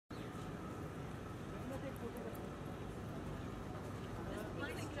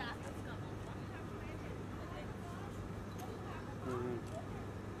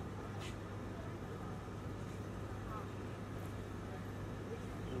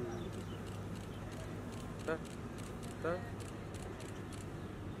Sir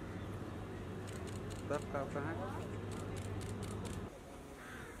sir sir कहाँ है?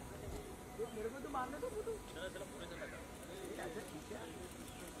 मेरे को तो मारने दो चलो चलो पूरे से लगा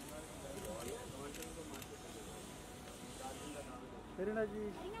करीना जी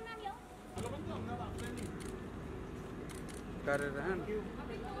कर रहे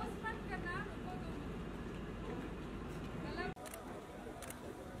हैं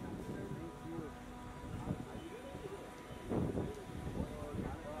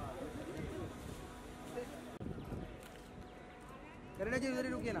करीना जी उधर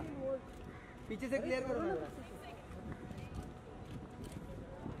ही रुकिए ना पीछे से क्लियर करो ना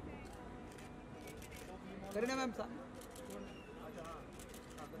करीना मैम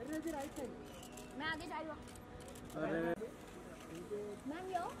करीना जी राइट साइड मैं आगे जा रही हूँ मैम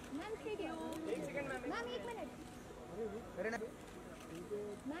यो मैम ठीक है एक second ma'am 1 minute Kareena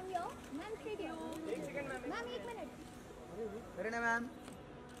ma'am यो मैम ठीक है एक second ma'am 1 minute Kareena ma'am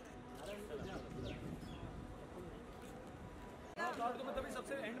तो मैं तभी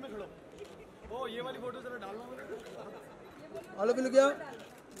सबसे एंड में खड़ा हूं। ओ ये वाली फोटो जरा डाल लो ऑल ऑफ यू क्या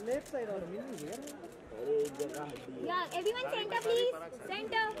लेफ्ट साइड और मिल नहीं यार या everyone centre please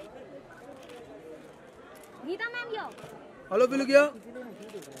centre Gita ma'am yo all of you क्या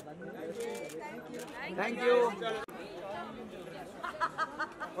thank you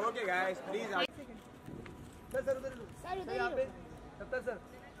okay guys please sir sir उधर सर उधर यहाँ पे सत्तर सर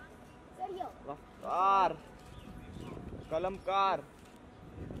सर यो रफ्तार कलमकार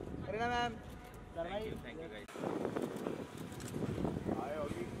Kareena ma'am thank you guys आए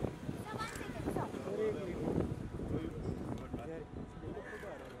होगी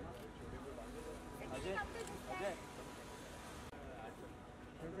अजय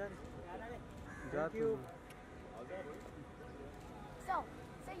थैंक यू सो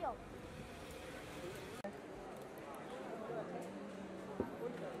से यो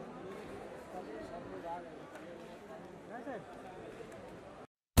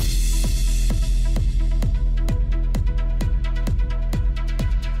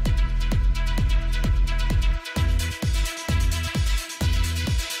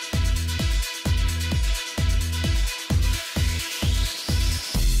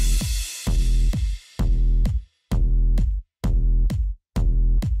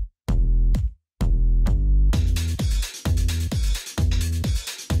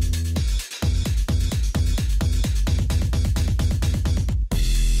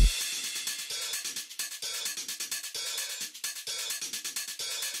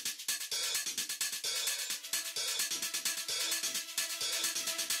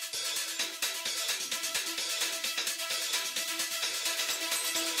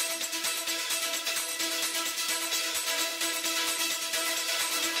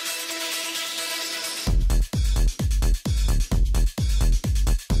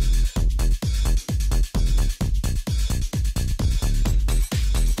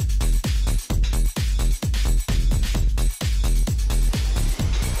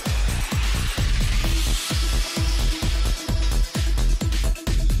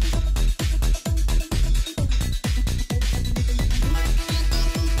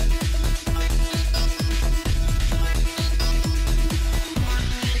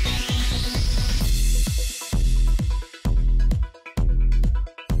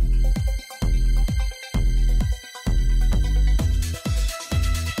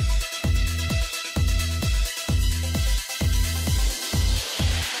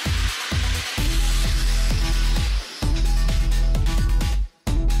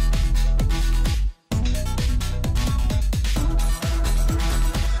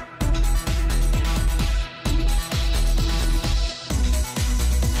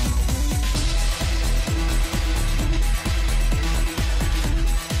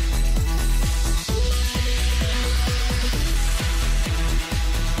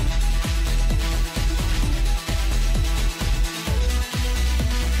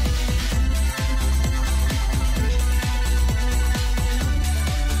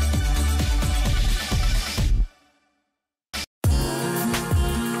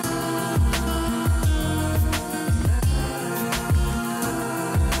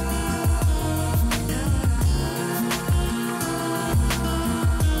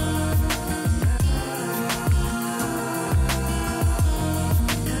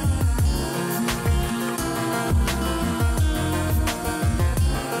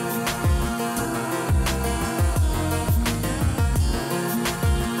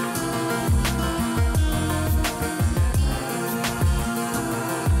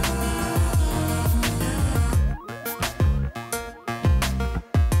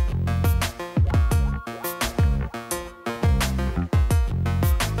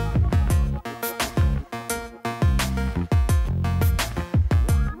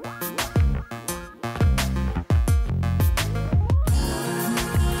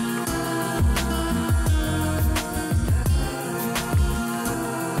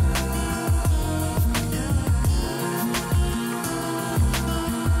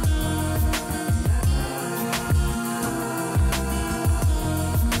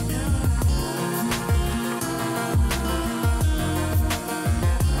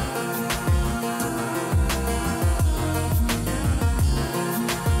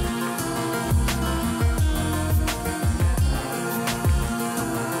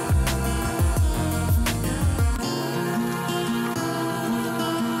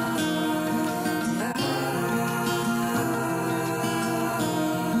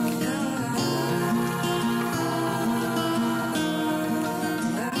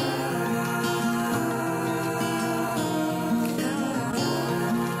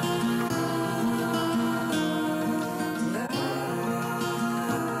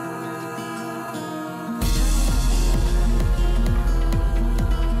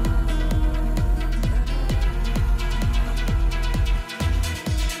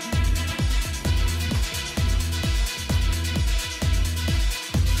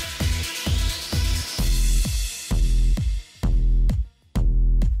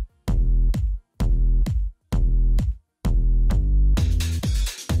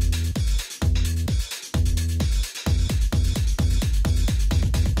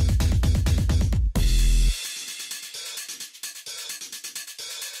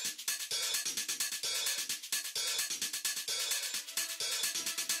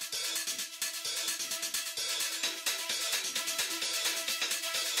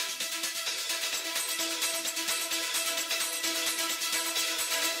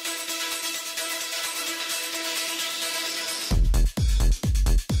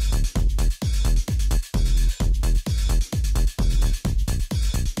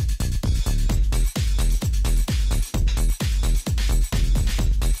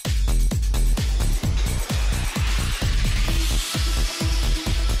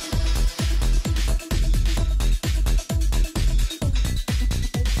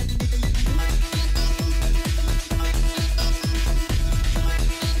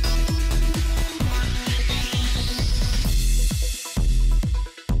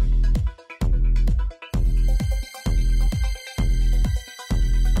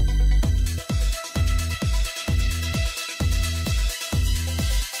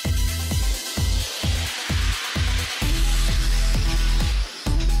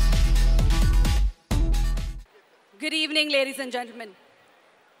evening, ladies and gentlemen.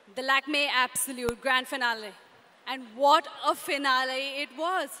 The Lakme Absolute Grand Finale. And what a finale it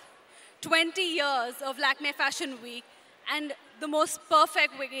was. 20 years of Lakme Fashion Week and the most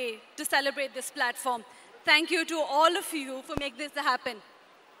perfect way to celebrate this platform. Thank you to all of you for making this happen.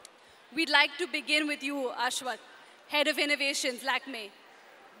 We'd like to begin with you, Ashwat, Head of Innovations, Lakme.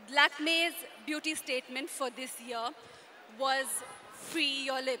 Lakme's beauty statement for this year was free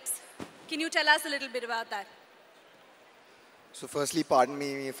your lips. Can you tell us a little bit about that? So firstly, pardon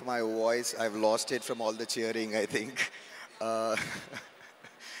me for my voice. I've lost it from all the cheering, I think. Uh,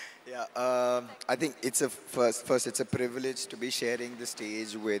 I think it's first it's a privilege to be sharing the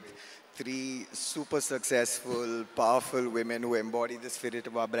stage with three super successful, powerful women who embody the spirit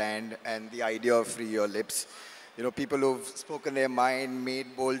of our brand and the idea of free your lips. You know, people who've spoken their mind,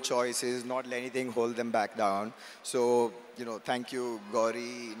 made bold choices, not let anything hold them back down. So, you know, thank you,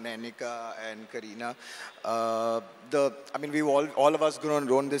 Gauri, Nanika, and Kareena. We've all of us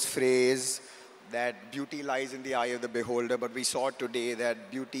grown this phrase that beauty lies in the eye of the beholder, but we saw today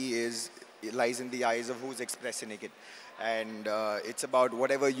that beauty lies in the eyes of who's expressing it. And it's about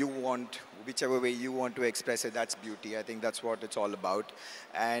whatever you want, whichever way you want to express it, that's beauty. I think that's what it's all about.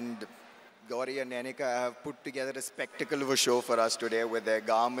 And Gauri and Nanika have put together a spectacle of a show for us today with their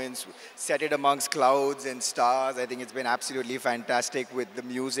garments, set it amongst clouds and stars. I think it's been absolutely fantastic with the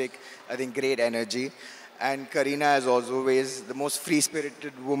music. I think great energy. And Kareena, as always, the most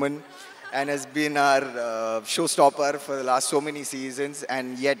free-spirited woman and has been our showstopper for the last so many seasons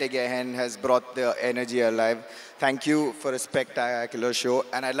and yet again has brought the energy alive. Thank you for a spectacular show.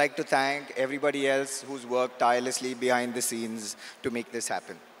 And I'd like to thank everybody else who's worked tirelessly behind the scenes to make this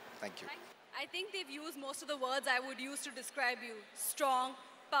happen. Thank you. I think they've used most of the words I would use to describe you. Strong,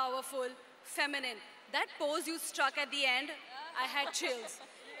 powerful, feminine. That pose you struck at the end, I had chills.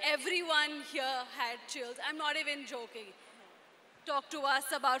 Everyone here had chills. I'm not even joking. Talk to us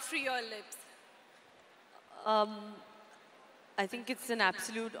about Free Your Lips. I think it's an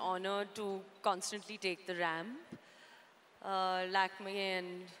absolute honor to constantly take the ramp. Lakme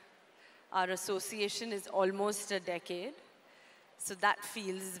and our association is almost a decade. So that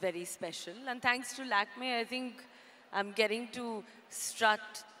feels very special. And thanks to Lakme, I think I'm getting to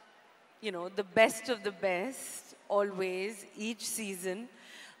strut, you know, the best of the best, always, each season.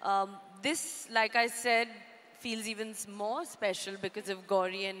 This, like I said, feels even more special because of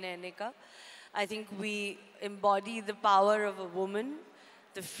Gauri and Nanika. I think we embody the power of a woman,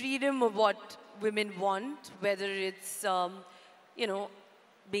 the freedom of what women want, whether it's, you know,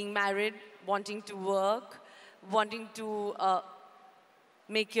 being married, wanting to work, wanting to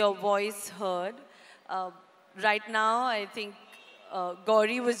make your voice heard. Right now, I think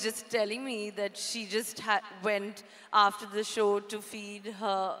Gauri was just telling me that she just went after the show to feed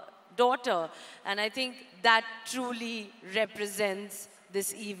her daughter. And I think that truly represents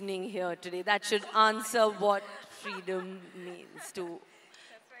this evening here today. That should answer what freedom means to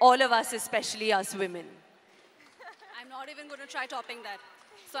all of us, especially us women. I'm not even going to try topping that.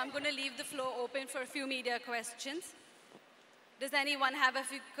 So I'm going to leave the floor open for a few media questions. Does anyone have a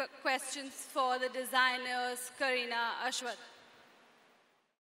few questions for the designers, Kareena, Ashwat?